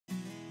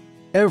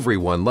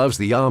Everyone loves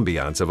the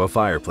ambiance of a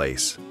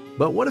fireplace.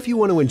 But what if you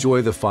want to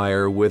enjoy the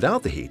fire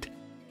without the heat?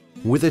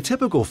 With a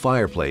typical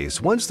fireplace,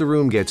 once the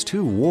room gets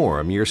too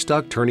warm, you're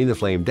stuck turning the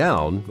flame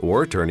down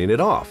or turning it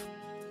off.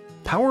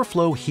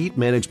 PowerFlow Heat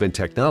Management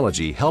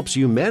Technology helps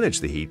you manage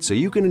the heat so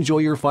you can enjoy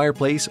your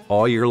fireplace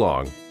all year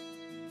long.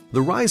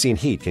 The rising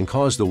heat can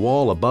cause the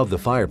wall above the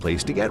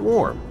fireplace to get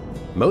warm.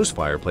 Most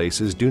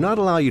fireplaces do not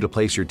allow you to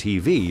place your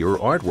TV or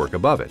artwork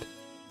above it.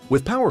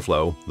 With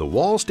PowerFlow, the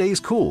wall stays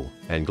cool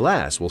and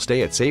glass will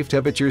stay at safe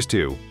temperatures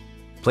too.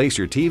 Place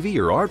your TV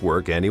or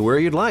artwork anywhere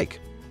you'd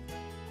like.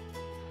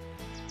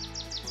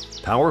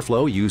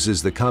 PowerFlow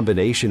uses the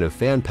combination of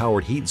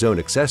fan-powered heat zone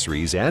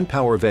accessories and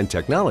power vent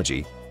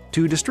technology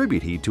to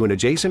distribute heat to an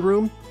adjacent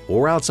room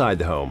or outside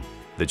the home.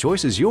 The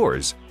choice is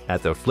yours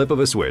at the flip of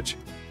a switch.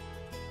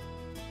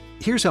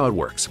 Here's how it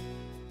works.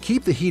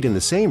 Keep the heat in the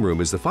same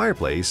room as the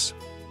fireplace,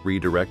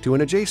 redirect to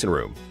an adjacent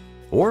room,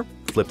 or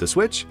flip the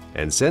switch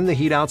and send the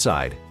heat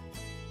outside.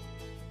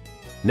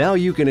 Now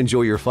you can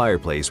enjoy your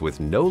fireplace with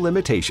no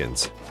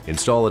limitations.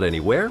 Install it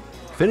anywhere,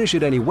 finish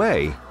it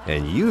anyway,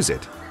 and use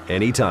it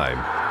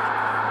anytime.